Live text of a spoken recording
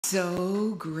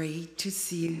So great to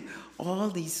see all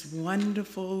these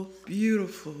wonderful,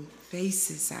 beautiful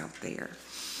faces out there.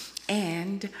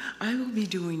 And I will be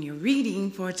doing your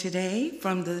reading for today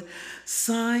from the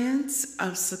Science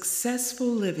of Successful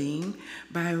Living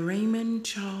by Raymond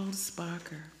Charles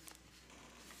Barker.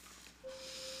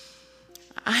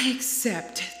 I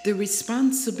accept the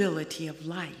responsibility of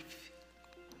life.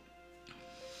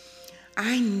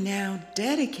 I now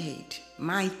dedicate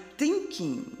my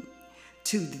thinking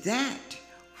to that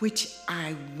which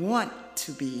I want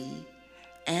to be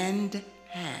and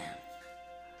have.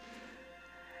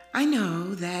 I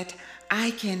know that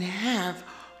I can have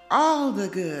all the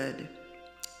good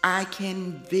I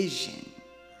can vision.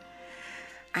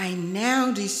 I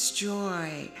now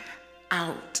destroy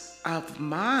out of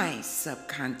my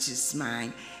subconscious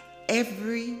mind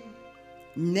every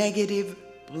negative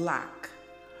block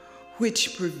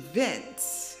which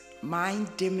prevents my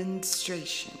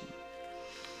demonstration.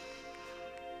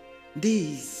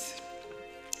 These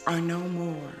are no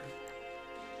more.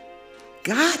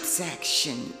 God's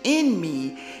action in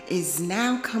me is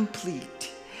now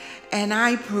complete, and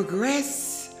I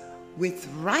progress with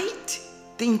right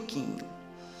thinking.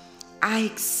 I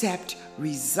accept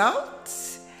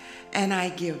results, and I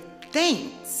give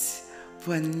thanks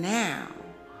for now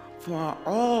for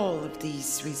all of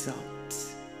these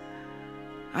results.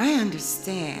 I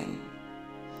understand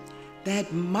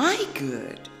that my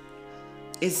good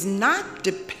is not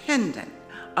dependent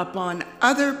upon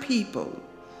other people.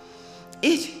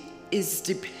 It is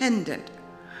dependent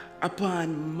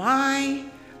upon my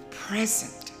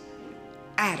present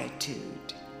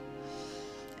attitude.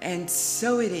 And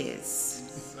so it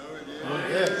is. Oh,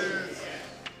 yes.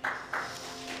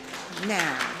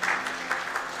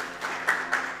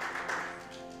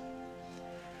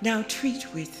 Now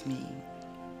treat with me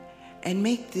and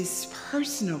make this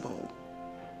personable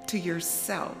to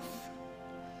yourself.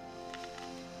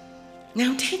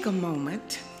 Now take a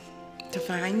moment to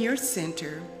find your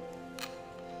center.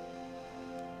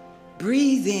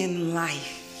 Breathe in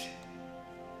life.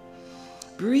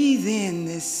 Breathe in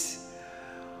this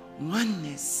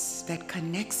oneness that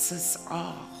connects us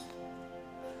all.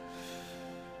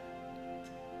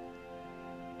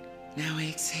 Now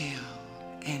exhale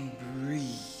and breathe.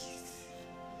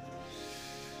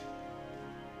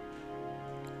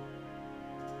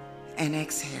 And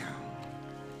exhale.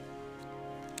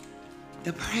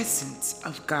 The presence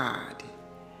of God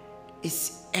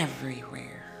is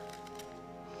everywhere.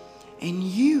 And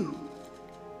you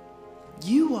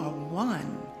are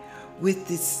one with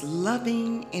this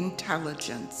loving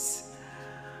intelligence.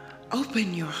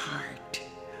 Open your heart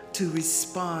to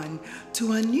respond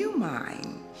to a new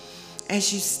mind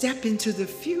as you step into the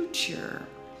future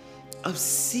of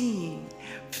seeing,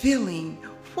 feeling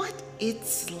what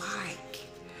it's like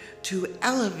to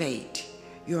elevate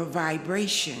your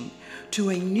vibration to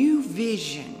a new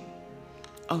vision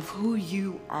of who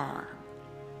you are,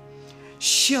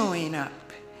 showing up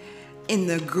in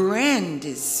the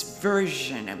grandest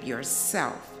version of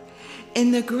yourself,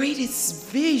 in the greatest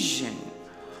vision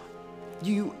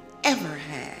you ever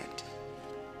had.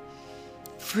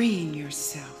 Freeing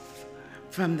yourself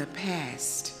from the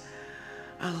past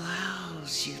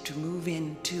allows you to move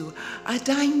into a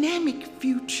dynamic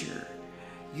future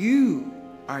you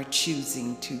are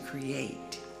choosing to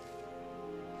create.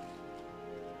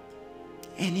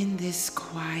 And in this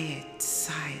quiet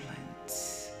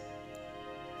silence,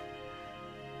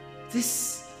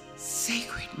 this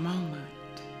sacred moment,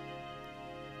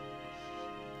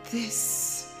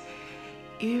 this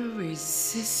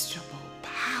irresistible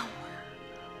power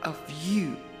of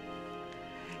you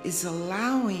is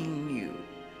allowing you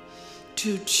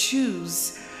to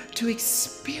choose to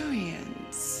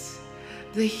experience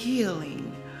the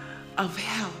healing of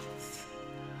health,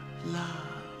 love,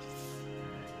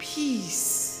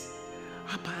 peace,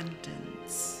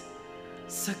 abundance,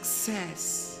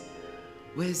 success,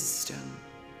 wisdom,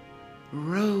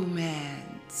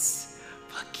 romance,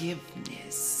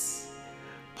 forgiveness,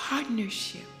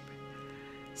 partnership,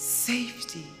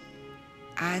 safety,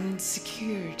 and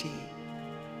security,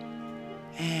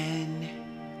 and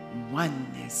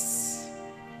oneness.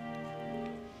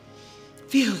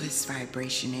 Feel this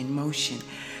vibration in motion,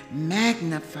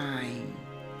 magnifying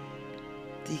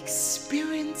the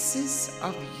experiences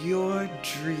of your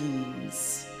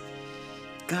dreams.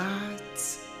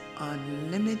 God's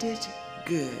unlimited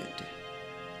good.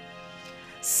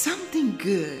 Something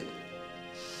good,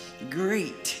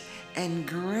 great, and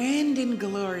grand and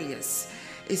glorious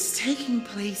is taking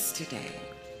place today.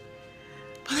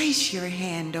 Place your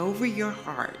hand over your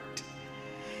heart,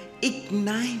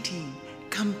 igniting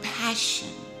compassion,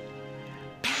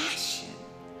 passion,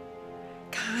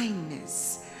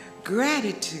 gratefulness,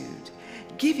 gratitude,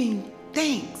 giving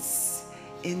thanks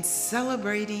in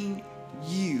celebrating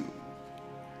you.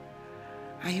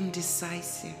 I am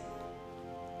decisive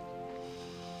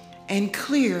and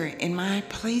clear in my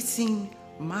placing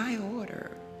my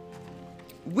order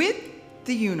with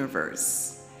the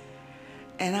universe,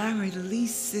 and I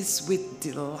release this with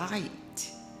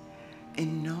delight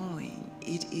in knowing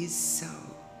it is so.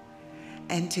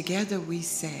 And together we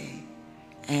say,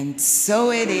 and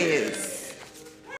so it is.